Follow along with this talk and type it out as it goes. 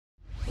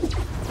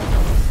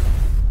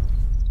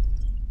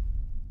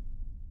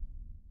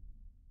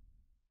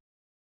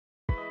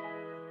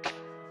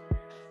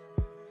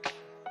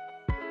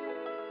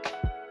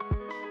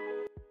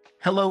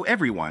Hello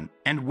everyone,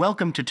 and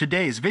welcome to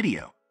today's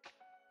video.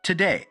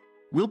 Today,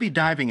 we'll be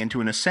diving into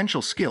an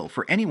essential skill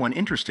for anyone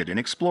interested in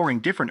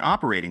exploring different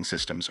operating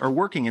systems or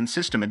working in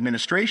system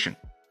administration,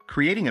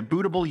 creating a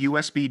bootable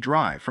USB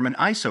drive from an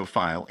ISO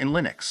file in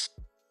Linux.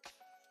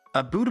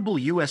 A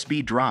bootable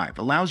USB drive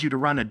allows you to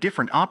run a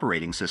different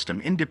operating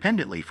system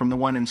independently from the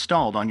one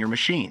installed on your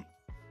machine.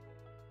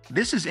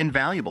 This is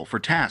invaluable for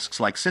tasks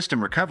like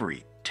system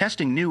recovery,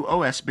 testing new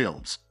OS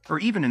builds, or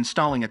even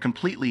installing a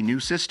completely new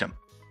system.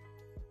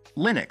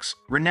 Linux,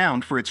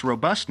 renowned for its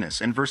robustness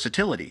and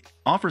versatility,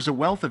 offers a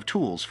wealth of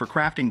tools for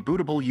crafting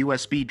bootable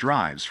USB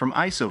drives from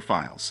ISO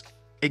files,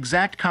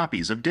 exact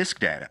copies of disk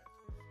data.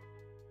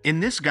 In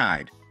this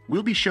guide,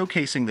 we'll be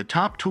showcasing the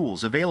top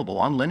tools available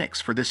on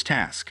Linux for this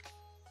task.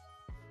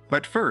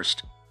 But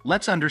first,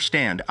 let's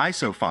understand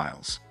ISO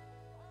files.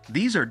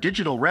 These are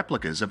digital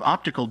replicas of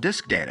optical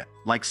disk data,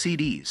 like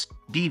CDs,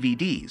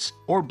 DVDs,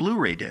 or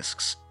Blu-ray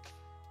discs.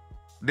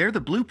 They're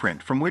the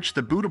blueprint from which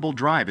the bootable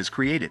drive is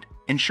created,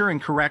 ensuring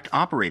correct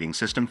operating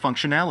system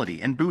functionality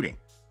and booting.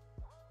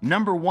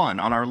 Number 1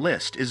 on our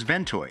list is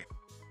Ventoy.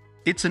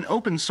 It's an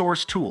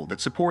open-source tool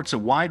that supports a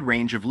wide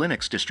range of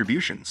Linux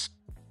distributions.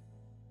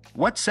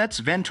 What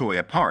sets Ventoy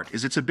apart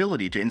is its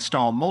ability to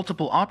install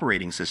multiple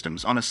operating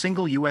systems on a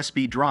single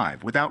USB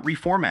drive without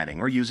reformatting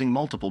or using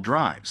multiple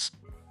drives.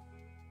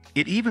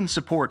 It even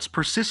supports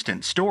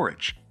persistent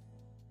storage.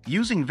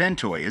 Using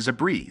Ventoy is a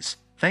breeze,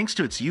 thanks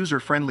to its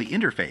user-friendly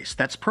interface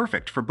that's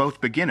perfect for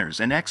both beginners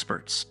and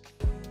experts.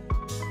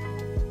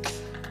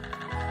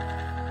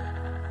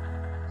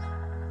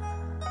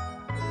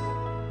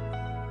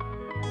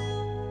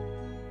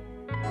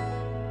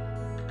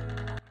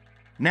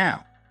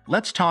 Now,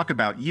 let's talk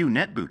about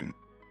UNetbootin.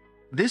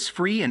 This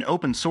free and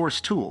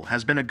open-source tool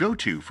has been a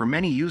go-to for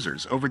many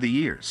users over the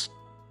years.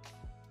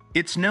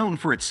 It's known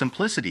for its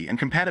simplicity and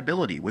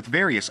compatibility with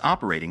various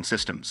operating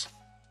systems.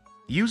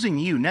 Using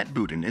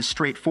UNetbootin is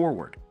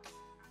straightforward.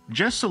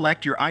 Just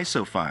select your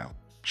ISO file,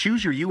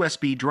 choose your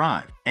USB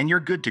drive, and you're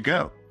good to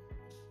go.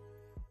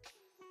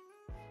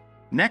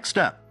 Next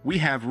up, we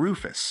have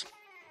Rufus.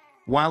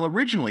 While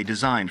originally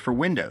designed for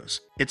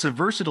Windows, it's a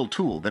versatile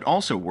tool that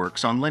also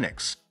works on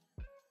Linux.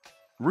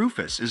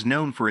 Rufus is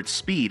known for its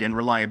speed and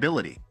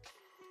reliability.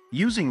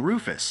 Using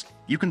Rufus,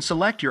 you can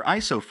select your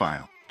ISO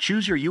file,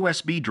 choose your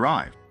USB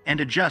drive, and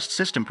adjust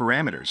system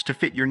parameters to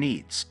fit your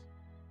needs.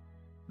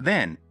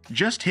 Then,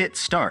 just hit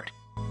Start.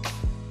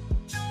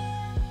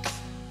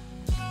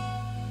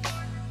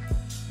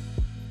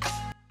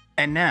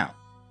 And now,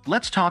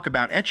 let's talk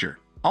about Etcher,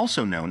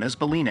 also known as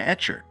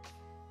BalenaEtcher.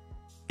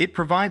 It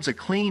provides a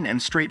clean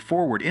and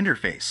straightforward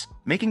interface,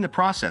 making the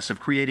process of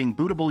creating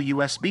bootable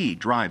USB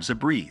drives a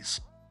breeze.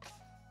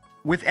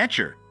 With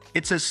Etcher,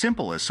 it's as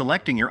simple as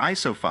selecting your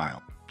ISO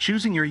file,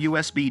 choosing your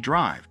USB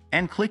drive,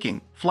 and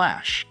clicking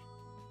Flash.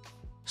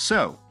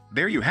 So,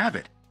 there you have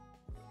it.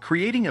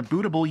 Creating a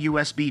bootable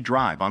USB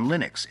drive on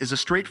Linux is a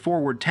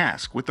straightforward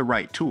task with the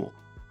right tool.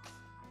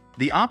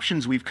 The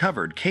options we've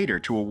covered cater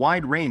to a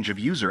wide range of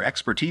user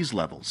expertise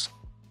levels.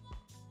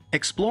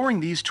 Exploring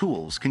these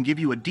tools can give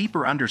you a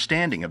deeper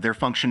understanding of their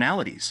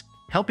functionalities,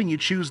 helping you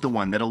choose the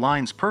one that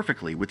aligns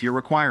perfectly with your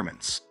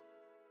requirements.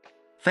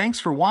 Thanks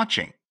for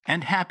watching,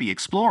 and happy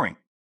exploring!